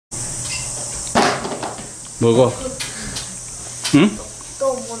뭐고? 응?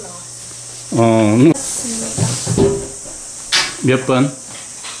 또 뭐 나왔어? 몇 번?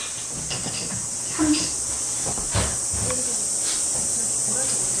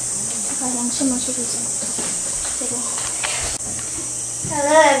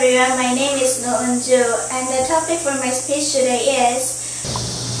 Hello everyone, my name is Noonju and the topic for my speech today is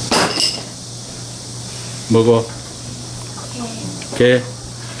뭐고?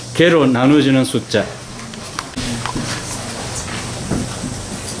 개로 나누어지는 숫자.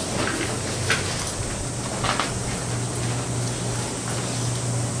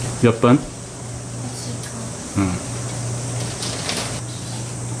 몇 번?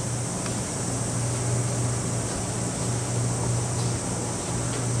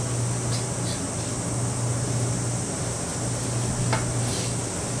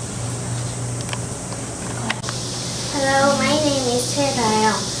 Hello, my name is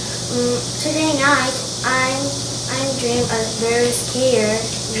Taeyong. Today night, I'm dream a very scary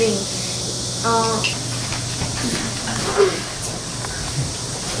dream.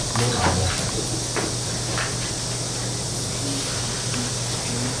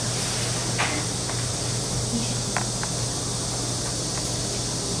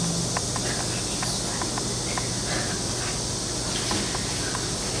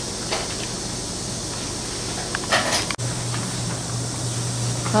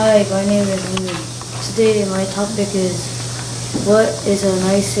 Hi, my name is Lee. Today my topic is, what is a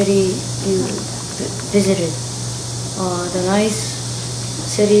nice city you visited? The nice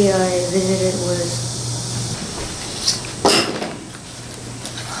city I visited was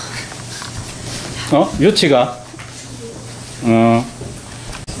유치가?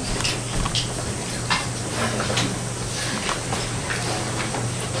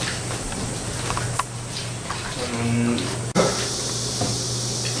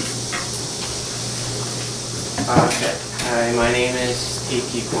 Hi, my name is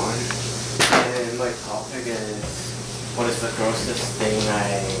Tiki Kwan, and my topic is, what is the grossest thing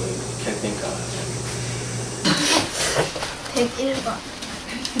I can think of? 101번.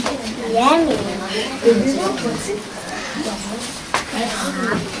 예민이야.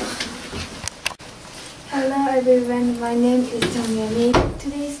 Hello everyone, my name is Jong-Yemi.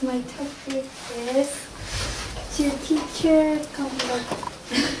 Today's my topic is, should teacher correct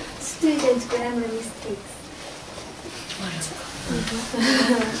students' grammar mistakes?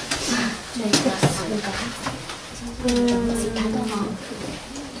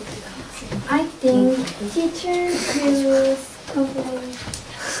 I think teachers will complain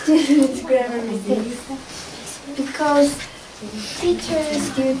students' grammar mistakes because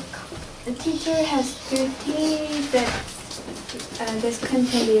the teacher has duty that this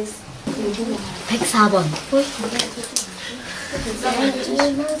content is 104번.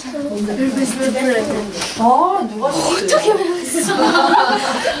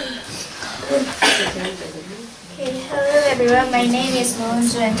 Okay, hello everyone, my name is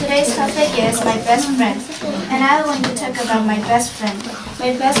Noonju and today's topic is my best friend. And I want to talk about my best friend.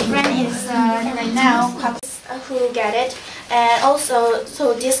 My best friend is right now who get it. And also,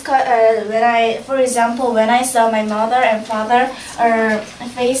 so this for example, when I saw my mother and father, her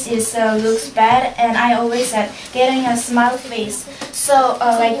face looks bad, and I always said getting a smile face. So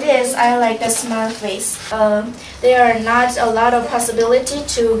like this, I like the smile face. There are not a lot of possibility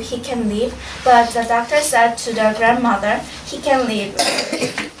he can live, but the doctor said to the grandmother he can live.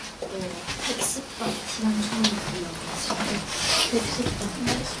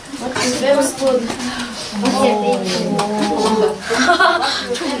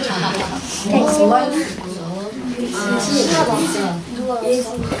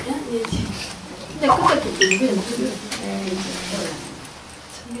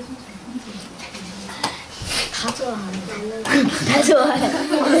 다 좋아요. 다 좋아요.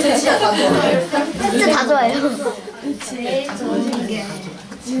 진짜 다 좋아요. 진짜 다 좋아요. 제일 좋은 게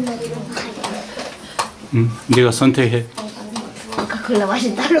네가 선택해. 코카콜라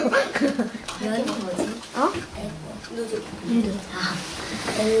맛이 따로. 면이 뭐지? 누드.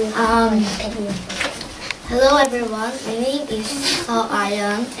 Hello everyone, my name is Seo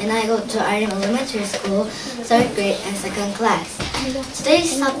Ayeon and I go to Ayeon Elementary School, 3rd grade and 2nd class.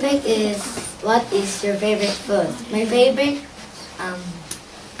 Today's topic is, what is your favorite food? My favorite,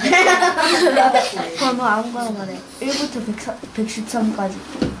 번호 아무거나 말해. 1부터 113까지.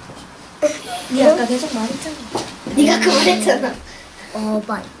 니 아까 계속 말했잖아. 네가 그 말했잖아.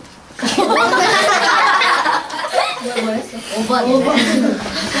 어반. 뭐 했어? 5번.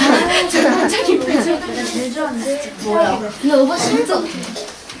 갑자기 내가 제일 좋아하는 뭐야? 근데 5번 싫어.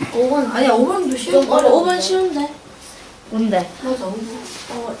 5번 아니야 5번도 쉬운 거 5번 쉬운데 뭔데? 맞아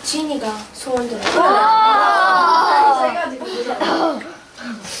진이가 소원 들어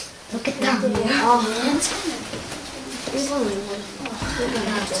Hello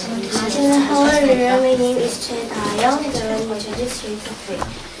everyone, my name is Chen Taeyong and I will introduce today's topic.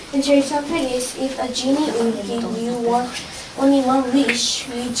 And today's topic is if a genie would give you only one wish,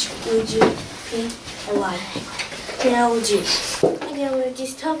 which would you pick and why? And how would you? Again with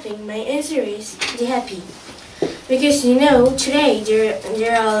this topic, my answer is be happy. Because you know, today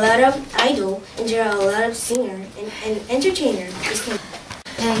there are a lot of idol and there are a lot of singer and entertainer.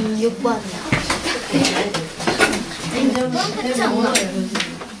 106번이요.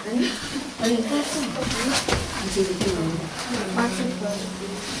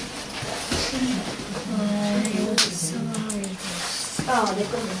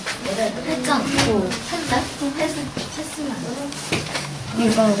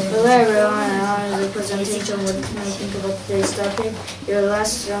 Hello everyone, I am the presentation what I think about today's topic, your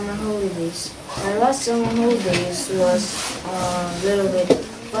last summer holidays. My last summer holidays was a little bit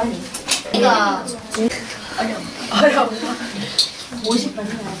funny. 어려워. 50번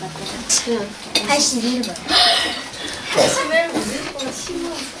생각해봤다. 81번.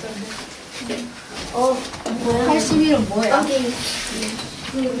 81은 뭐야?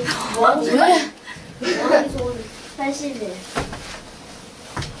 81.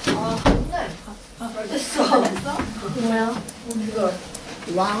 뭐야?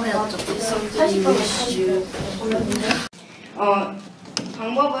 왕의 어쩌고.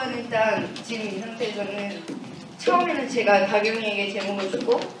 방법은 일단 지금 이 상태에서는 처음에는 제가 다경이에게 제목을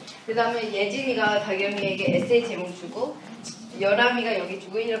주고 그 다음에 예진이가 다경이에게 에세이 제목 주고 여람이가 여기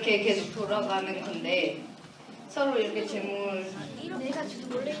주고 이렇게 계속 돌아가는 건데 서로 이렇게 제목을 내가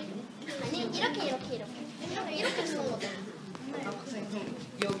주도 원래 아니 이렇게 주는 거죠. 그럼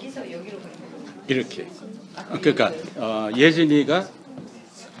여기서 여기로 가는 거예요? 이렇게. 그러니까 예진이가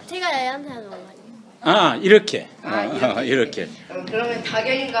제가 얘한테 하는 거 아니에요? 이렇게. 이렇게. 이렇게. 그러면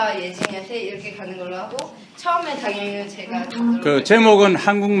다경이가 예진이한테 이렇게 가는 걸로 하고 처음에 다경이는 제가 그 제목은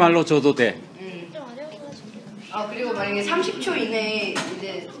한국말로 줘도 돼. 그리고 만약에 30초 이내에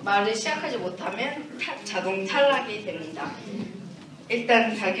이제 말을 시작하지 못하면 자동 탈락이 됩니다.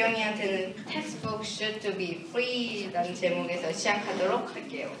 일단 다경이한테는 textbook should be free라는 제목에서 시작하도록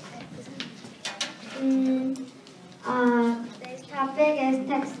할게요. This topic is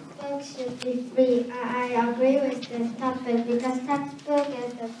textbook should be free. I agree with this topic because textbook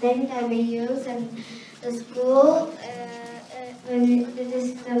is the thing that we use in the school. When it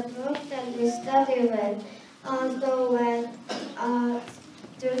is the book that we study with. So when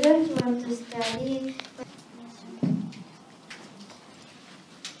students want to study.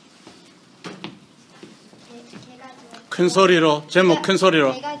 큰 소리로 제목 큰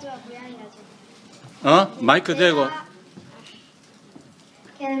소리로. 개가지와 고양이가 좀. 마이크 대고.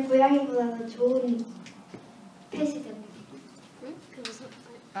 걔는 고양이보다 더 좋은 펫이 때문에. 응? 그 무슨?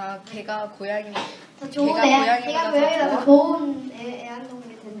 걔가 고양이. 더 좋은 걔가 애. 걔가 고양이보다 더 좋은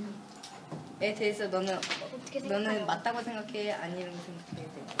애완동물이 되는 거. 에 대해서 너는 맞다고 생각해? 아니라고 생각해?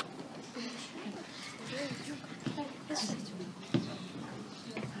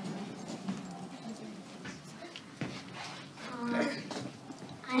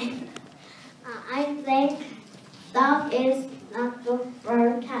 I think dog is not good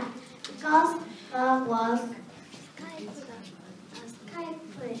for cat because dog was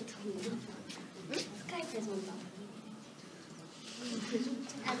스카이프에서 온다.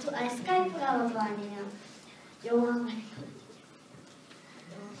 스카이프가 먼저 아니에요. 영화가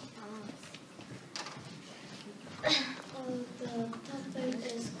The topic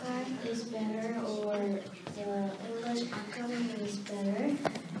is Skype is better or the English academy is better.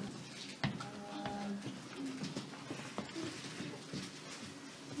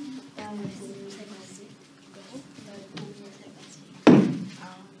 나의 보물 세 가지. 나의 보물 세 가지.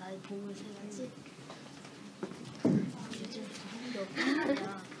 나의 보물 세 가지.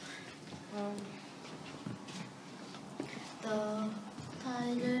 The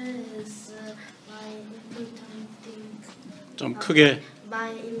title is my important thing. 좀 크게.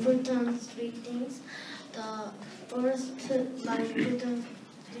 My important three things. The first, my important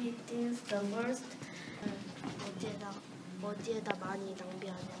three things. The first. 어디에다 많이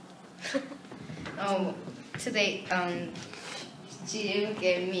낭비하냐? Today, Jill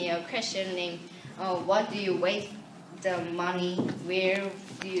gave me a question named, what do you waste the money? Where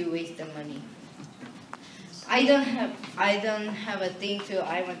do you waste the money? I don't have a thing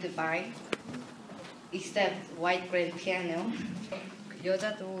I want to buy except white grand piano.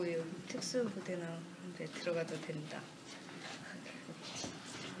 여자도 특수 부대 나오는데 들어가도 된다.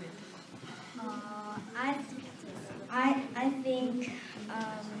 I think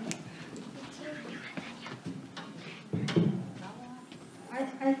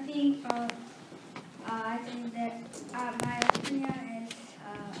I think I think that my opinion is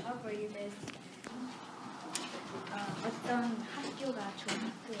agree with 어떤 학교가 좋은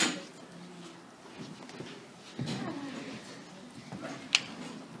학교예요.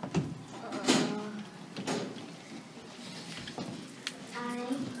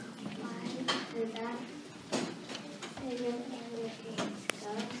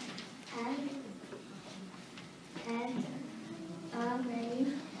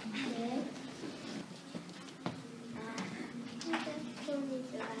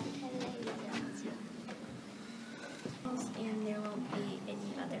 And there won't be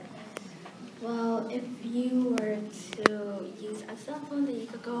any other. Well, if you were to use a cell phone, then you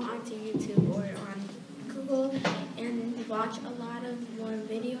could go onto YouTube or on Google and watch a lot of more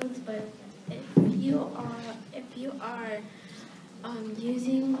videos. But if you are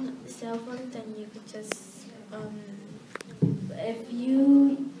using cell phones, then you could just if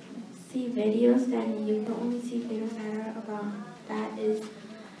you see videos, then you can only see videos that is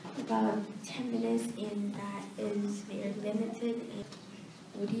about 10 minutes, and that is very limited.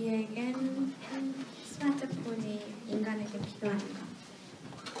 우리에겐 스마트폰이 인간에게 필요한가?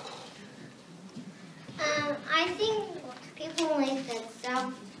 I think people like that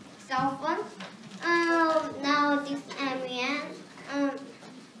cell phone. Now this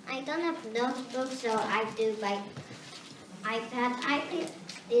I don't have notebook, so I do like iPad. I think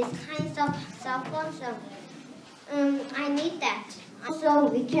these kinds of cell phones. So I need that. So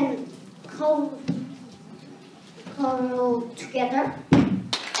we can call together.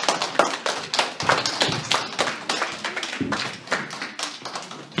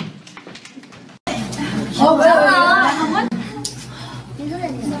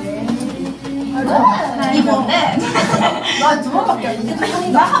 이 뭔데? 나 두 번밖에 안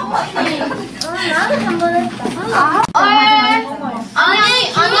했는데. 나 한 번. 나는 한 번 했다.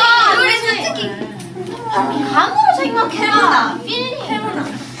 아니, 우리 솔직히 한국어 생각해봐. 해보나.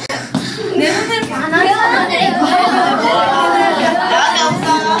 내 손을 안 하는데.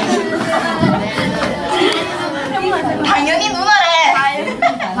 당연히 누나래.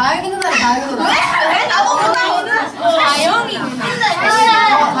 다영이 누나래. 왜 나보고 나오는? 다영이.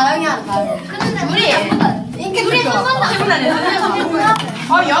 다영이야. 둘이 한 번도 안 해보나.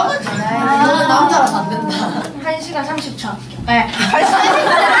 영어 남자라서 안 된다. 1시간 30초. 네.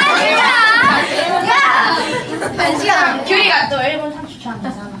 1시간. 규리가 또 1분 30초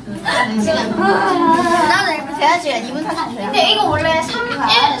한다잖아. 나는 1분 제한시간 2분 30초야. 근데 이거 원래 3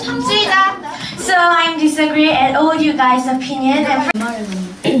 시작. So I disagree at all you guys' opinion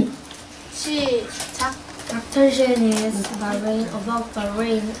and 시작. Dictation is Bahrain about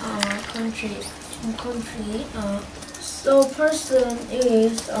Bahrain country. So person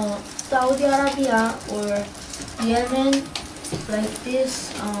is Saudi Arabia or Yemen like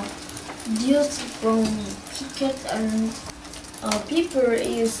this. Due from ticket and people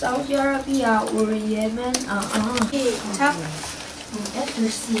is Saudi Arabia or Yemen. 시작. After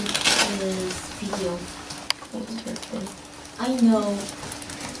seeing this video, I knew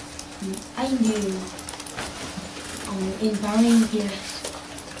in Bahrain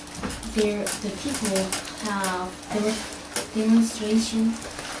the people have their demonstration.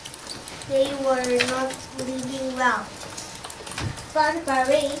 They were not living well. But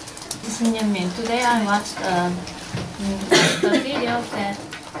Bahrain. Today I watched the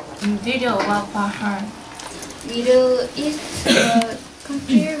video about Bahrain. Middle East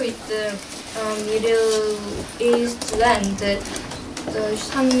compared with the Middle East land, the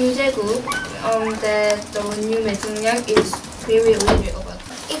Samje국, that the new Metungyak is very little about.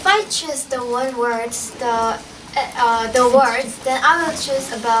 If I choose the words, then I will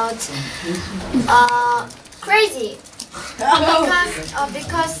choose about crazy.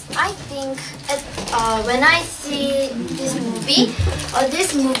 Because I think when I see this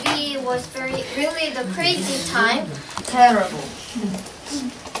movie was really the crazy time. Terrible.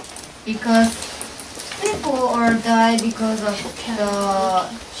 Because people are die because of the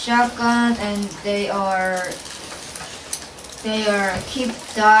shotgun, and they are keep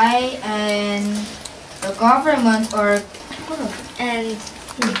die, and the government are, And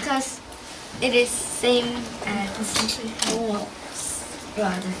because it is same as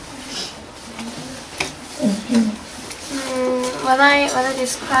When I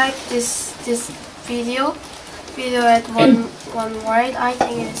describe this video at one word, I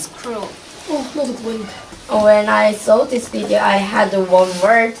think it is cruel. When I saw this video, I had one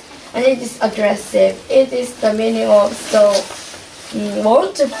word, and it is aggressive. It is the meaning of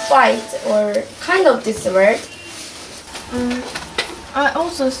want to fight, or kind of this word. I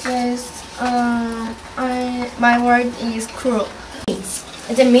also says my word is cruel.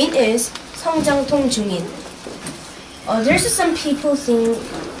 And the main is 성장통 중인. There's some people think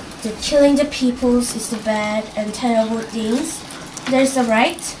that killing the peoples is the bad and terrible things. There's a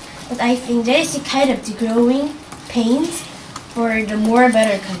right, but I think that is the kind of the growing pains for the more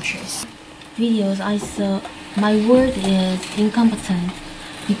better countries. Videos I saw, my word is incompetent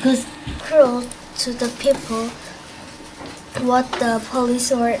because Cruel to the people what the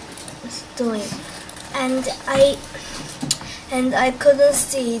police were doing, and I couldn't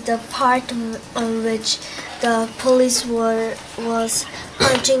see the part on which the police was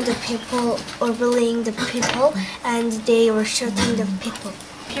punching the people or bullying the people, and they were shooting the people.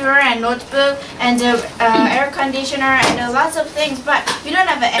 Computer and notebook and the air conditioner and lots of things, but we don't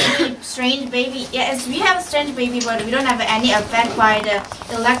have any strange baby. Yes, we have a strange baby, but we don't have any effect by the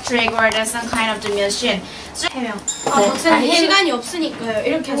electric or the some kind of the machine. So, 해명. 박사님 시간이 없으니까요.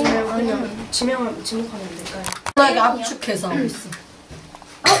 이렇게 하지 말고 그냥 지목하면 될까요? 나에게 압축해서 하고 있어.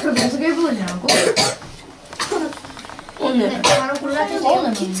 그럼 연습 1분이라고? 오늘 바로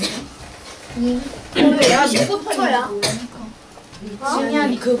골라주세요. 야, 누구부터야?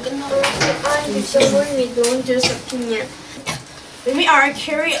 중요한 그거 끝나고. When we are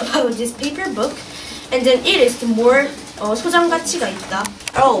curious about this paper book, and then it is more 소장 가치가 있다.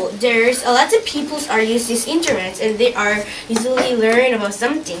 Oh, there's a lot of people are use this internet and they are easily learn about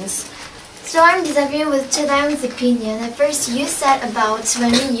some things. So I'm disagreeing with Chedayung's opinion. At first you said about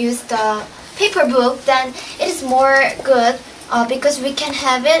when we use the paper book, then it is more good because we can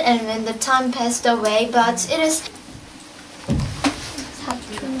have it and when the time passed away, but it is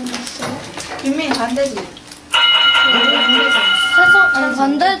윤민이 반대지.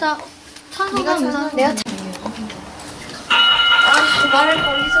 반대다. 찬성하면 내가 말을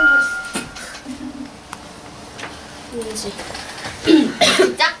걸리서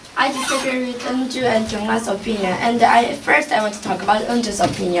I disagree with Eunju and Jongha's opinion, and first I want to talk about Eunju's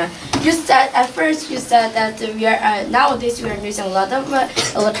opinion. You said that we are nowadays we are using a lot of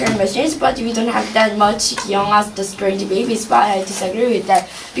electronic machines, but we don't have that much young as the strange babies. But I disagree with that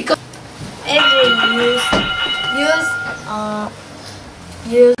because every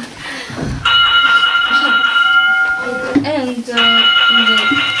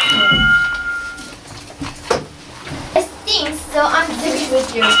I think so. I'm disagreeing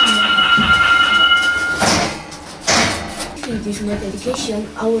with your opinion. With this more dedication,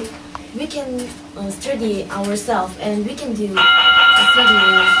 we can study ourselves and we can do study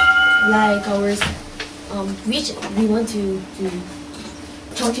like ours, which we want to do.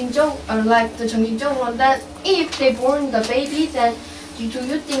 Like the 정신적 one, that if they born the baby, then do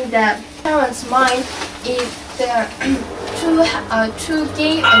you think that parents' mind if they're to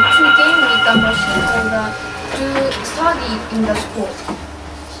game with the machine or to study in the school?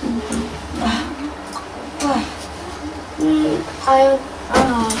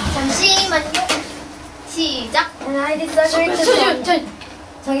 잠시만요. 시작. And I disagree to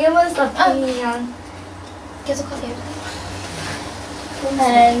정해본's opinion. 계속하세요.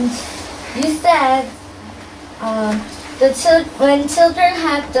 And you said when children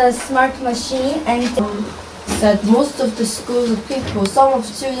have the smart machine and That most of the schools of people, some of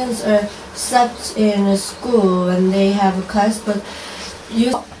students are slept in a school when they have a class, but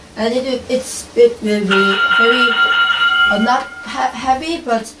it will be very not heavy,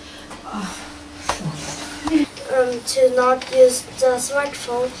 but to not use the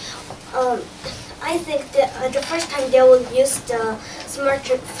smartphone. I think that the first time they will use the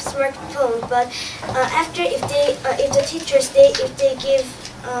smartphone, but after if the teachers if they give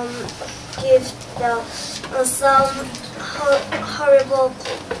some horrible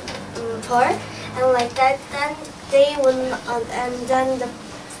part and like that, then they will and then the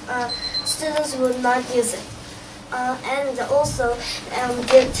students will not use it, and also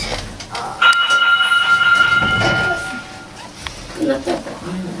get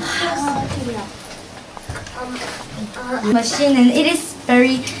machine, and it is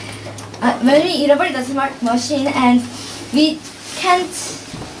very when we evaluate the smart machine and we can't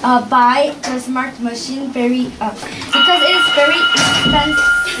buy the smart machine very because it is very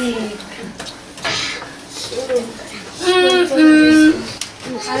expensive.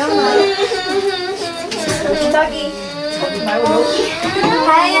 I don't know. 저기 말고 여기.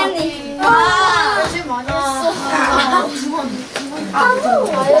 다현이. 어제 많이 했어.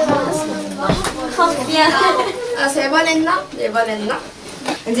 세 번 했나? 네 번 했나?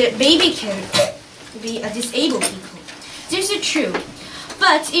 And the baby can be a disabled people. This is true.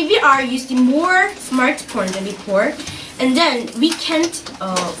 But if we are using more smartphone than before, and then we can't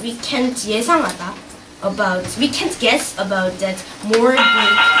예상하다 about, we can't guess about that more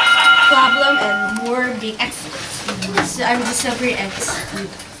big problem and more big accidents. I'm disagree at you.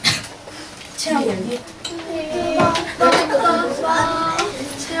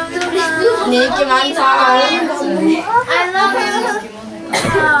 인기 많다. I love you.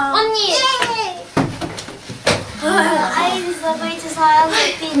 언니. I disagree to Sarah's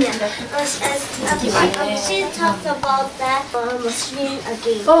opinion. She talked about that machine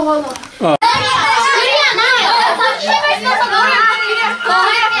again. 유리야 나요. 힘을 써서 노래 유리야.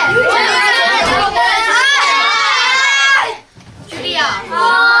 유리야.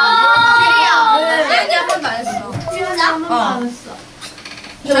 한 번도 안 했어. 진짜? 한 번도 안 했어.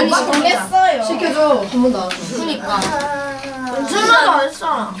 했어요. 시켜줘. 한 번도 안 했어. 그니까. 얼마나 안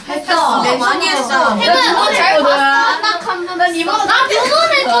했어? 했어. 네, 많이 했어. 난 이번 나 두 번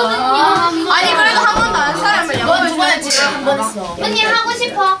했거든요. 아니 그래도 한 번도 안 사람을 양보해 주면 지금 한번 했어. 언니 하고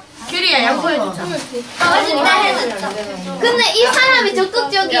싶어? 규리야 양보해주자. 나 해줬죠. 근데 이 사람이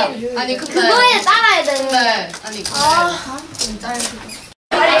적극적인 아니 근데 그거에 따라야 되는데. 아니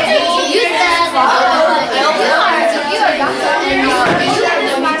You said